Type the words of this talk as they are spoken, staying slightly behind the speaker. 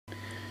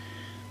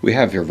We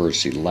have here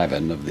verse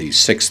 11 of the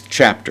 6th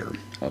chapter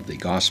of the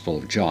Gospel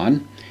of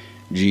John.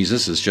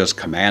 Jesus has just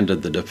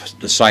commanded the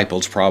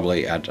disciples,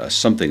 probably at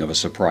something of a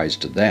surprise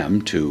to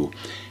them, to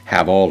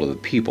have all of the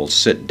people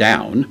sit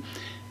down.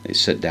 They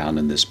sit down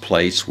in this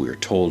place. We are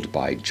told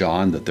by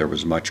John that there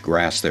was much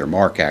grass there.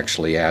 Mark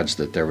actually adds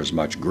that there was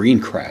much green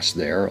grass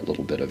there, a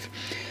little bit of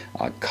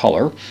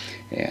color.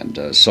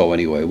 And so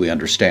anyway, we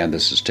understand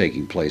this is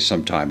taking place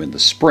sometime in the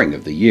spring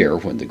of the year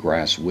when the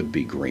grass would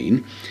be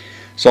green.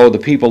 So the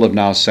people have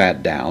now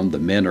sat down. The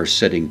men are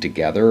sitting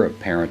together,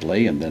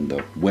 apparently, and then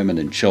the women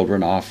and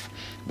children off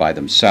by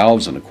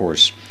themselves. And of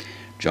course,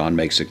 John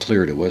makes it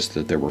clear to us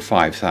that there were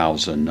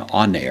 5,000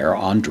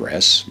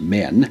 andres,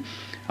 men,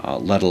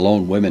 let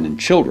alone women and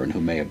children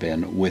who may have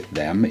been with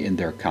them in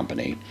their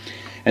company.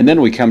 And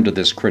then we come to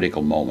this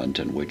critical moment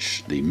in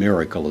which the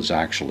miracle is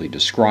actually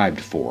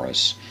described for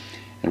us.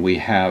 And we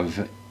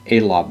have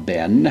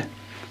elaben.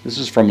 This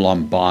is from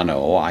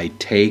lambano, I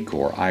take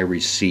or I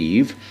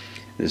receive.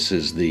 This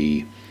is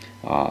the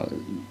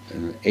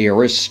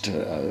aorist,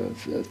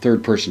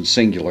 third person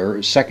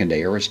singular, second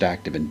aorist,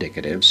 active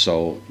indicative.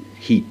 So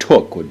he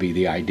took would be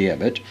the idea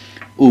of it.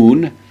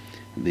 Un,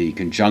 the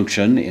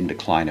conjunction,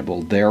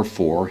 indeclinable.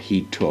 Therefore,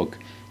 he took.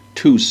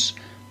 Tous,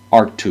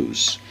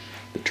 artus,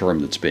 the term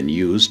that's been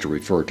used to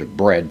refer to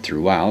bread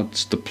throughout.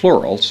 It's the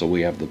plural, so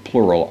we have the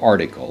plural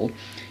article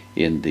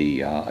in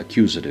the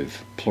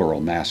accusative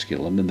plural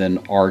masculine, and then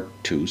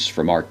artus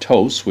from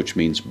artos, which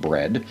means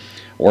bread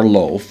or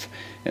loaf.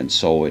 And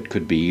so it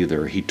could be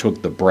either he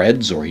took the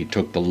breads or he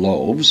took the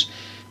loaves.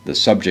 The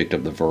subject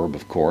of the verb,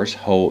 of course,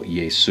 ho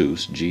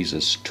Jesus,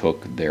 Jesus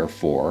took,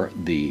 therefore,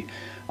 the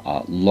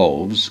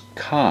loaves,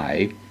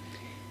 kai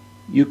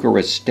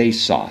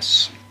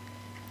eucharistesos.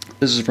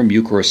 This is from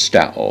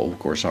eucharistao. Of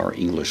course, our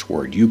English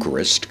word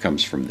Eucharist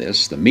comes from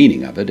this. The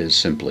meaning of it is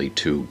simply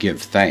to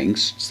give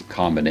thanks. It's the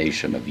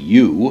combination of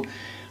eu,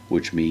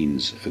 which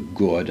means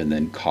good, and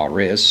then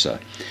charis,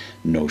 a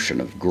notion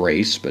of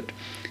grace, but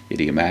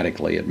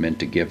idiomatically it meant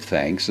to give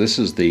thanks. This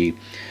is the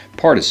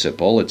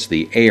participle. It's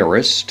the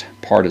aorist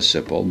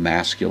participle,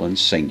 masculine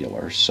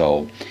singular.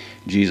 So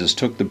Jesus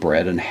took the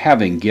bread, and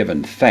having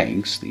given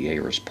thanks, the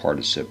aorist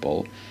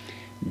participle,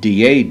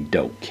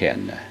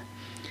 diedoken.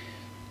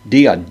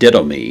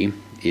 Diadidomi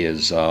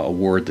is a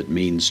word that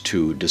means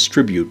to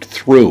distribute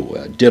through.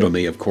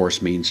 Didomi, of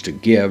course, means to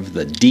give.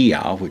 The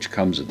dia, which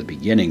comes at the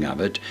beginning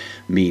of it,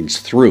 means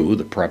through,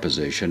 the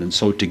preposition, and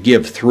so to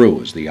give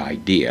through is the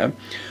idea,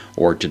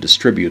 or to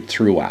distribute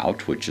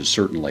throughout, which is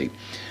certainly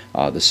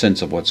the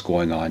sense of what's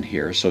going on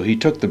here. So he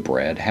took the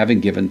bread, having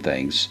given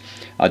thanks,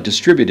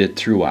 distributed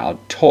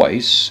throughout.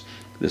 Tois,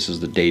 this is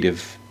the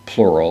dative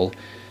plural,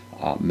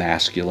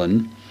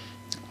 masculine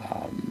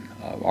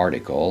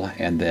article,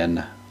 and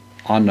then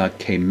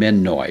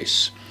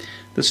anakemenois.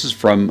 This is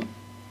from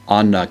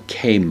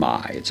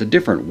anakemai. It's a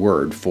different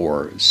word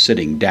for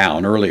sitting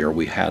down. Earlier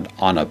we had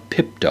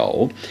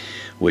anapipto,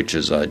 which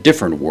is a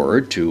different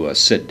word to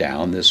sit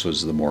down. This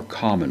was the more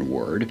common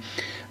word.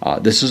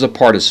 This is a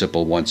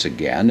participle once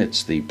again.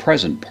 It's the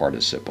present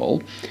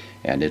participle,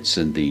 and it's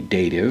in the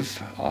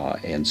dative,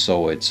 and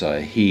so it's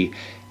he,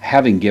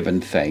 having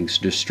given thanks,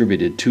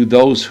 distributed to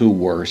those who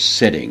were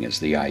sitting is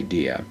the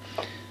idea.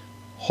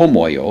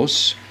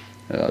 Homoios,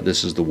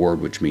 this is the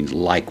word which means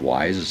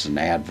likewise. It's an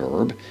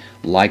adverb.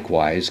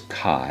 Likewise,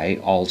 kai,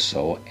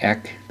 also,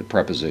 ek, the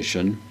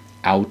preposition,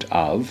 out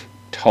of,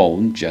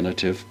 tone,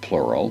 genitive,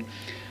 plural.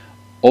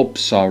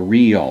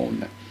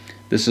 Opsarion.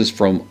 This is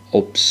from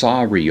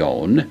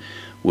opsarion,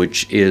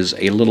 which is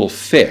a little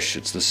fish.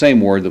 It's the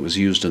same word that was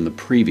used in the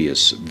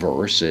previous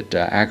verse. It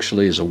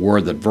actually is a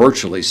word that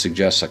virtually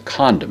suggests a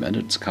condiment.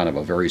 It's kind of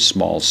a very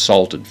small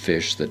salted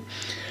fish that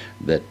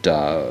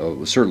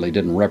certainly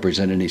didn't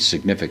represent any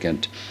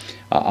significant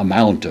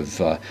amount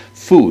of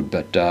food,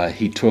 but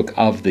he took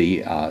of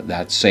the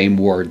that same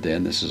word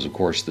then. This is, of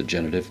course, the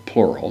genitive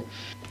plural.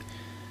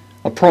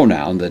 A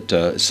pronoun that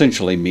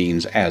essentially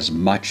means as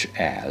much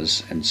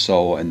as, and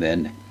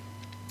then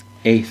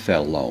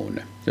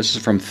athelon. This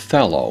is from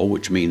thelo,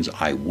 which means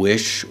I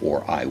wish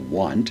or I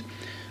want.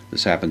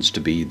 This happens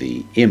to be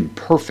the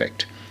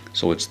imperfect,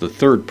 so it's the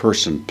third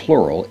person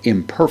plural,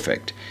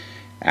 imperfect,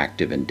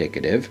 active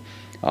indicative.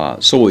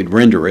 So we'd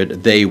render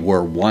it, they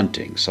were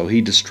wanting. So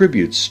he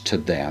distributes to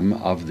them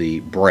of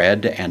the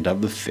bread and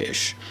of the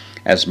fish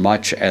as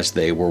much as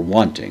they were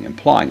wanting,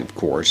 implying, of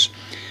course,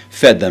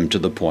 fed them to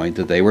the point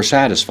that they were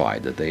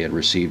satisfied, that they had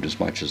received as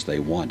much as they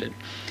wanted.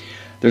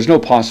 There's no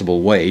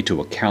possible way to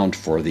account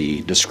for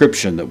the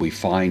description that we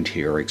find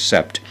here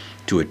except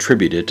to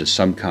attribute it to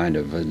some kind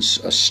of an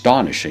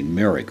astonishing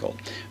miracle,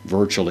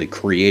 virtually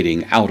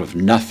creating out of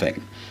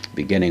nothing,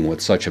 beginning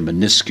with such a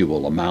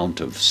minuscule amount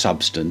of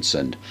substance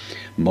and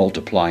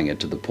multiplying it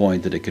to the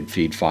point that it could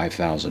feed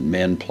 5,000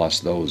 men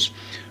plus those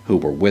who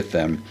were with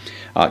them,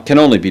 can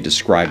only be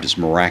described as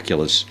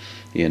miraculous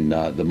in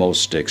the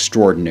most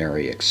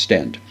extraordinary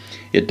extent.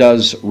 It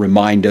does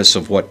remind us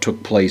of what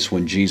took place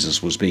when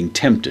Jesus was being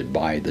tempted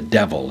by the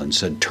devil and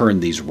said, "Turn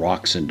these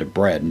rocks into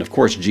bread." And of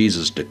course,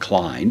 Jesus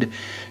declined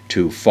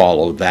to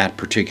follow that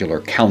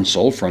particular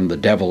counsel from the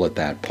devil at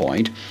that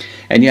point.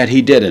 And yet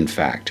he did, in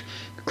fact,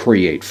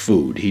 create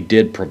food. He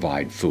did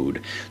provide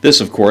food.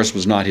 This, of course,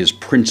 was not his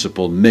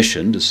principal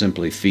mission, to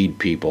simply feed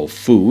people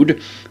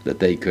food that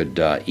they could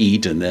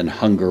eat and then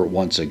hunger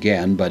once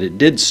again, but it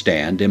did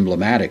stand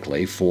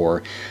emblematically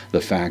for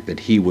the fact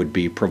that he would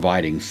be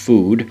providing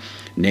food,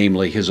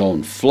 namely his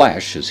own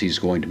flesh, as he's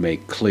going to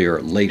make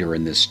clear later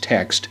in this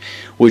text,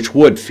 which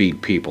would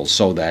feed people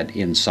so that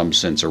in some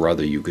sense or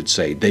other you could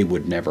say they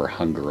would never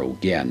hunger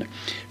again,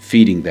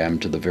 feeding them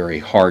to the very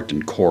heart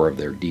and core of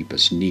their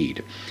deepest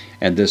need.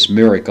 And this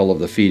miracle of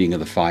the feeding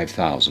of the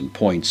 5,000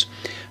 points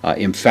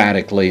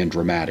emphatically and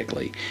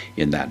dramatically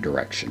in that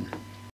direction.